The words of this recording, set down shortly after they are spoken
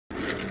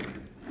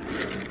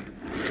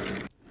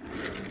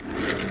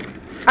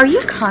Are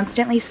you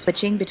constantly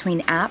switching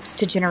between apps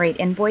to generate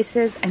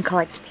invoices and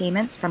collect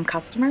payments from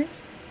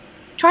customers?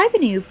 Try the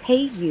new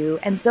PayU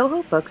and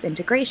Zoho Books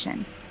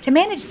integration to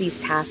manage these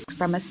tasks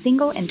from a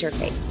single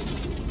interface.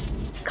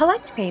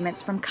 Collect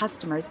payments from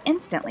customers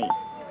instantly,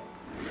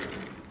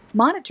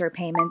 monitor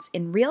payments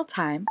in real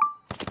time,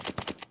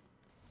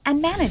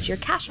 and manage your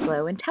cash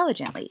flow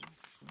intelligently.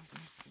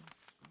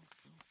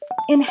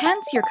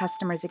 Enhance your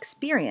customers'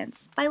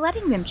 experience by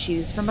letting them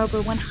choose from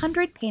over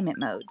 100 payment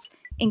modes,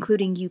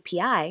 including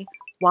UPI,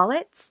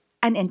 wallets,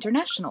 and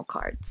international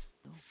cards.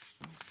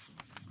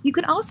 You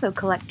can also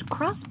collect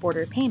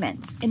cross-border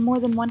payments in more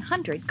than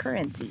 100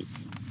 currencies.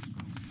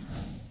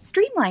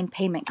 Streamline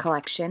payment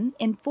collection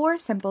in 4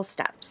 simple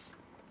steps.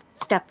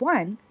 Step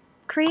 1.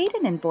 Create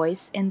an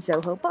invoice in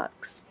Zoho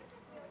Books.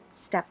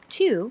 Step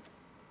 2.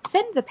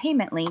 Send the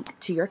payment link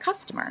to your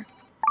customer.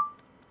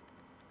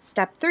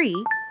 Step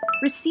 3.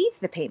 Receive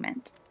the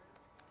payment.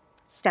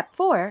 Step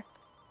 4.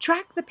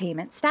 Track the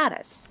payment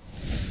status.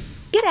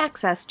 Get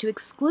access to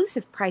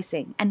exclusive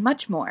pricing and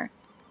much more.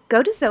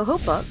 Go to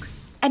Zoho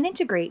Books and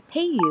integrate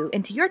PayU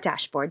into your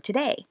dashboard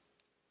today.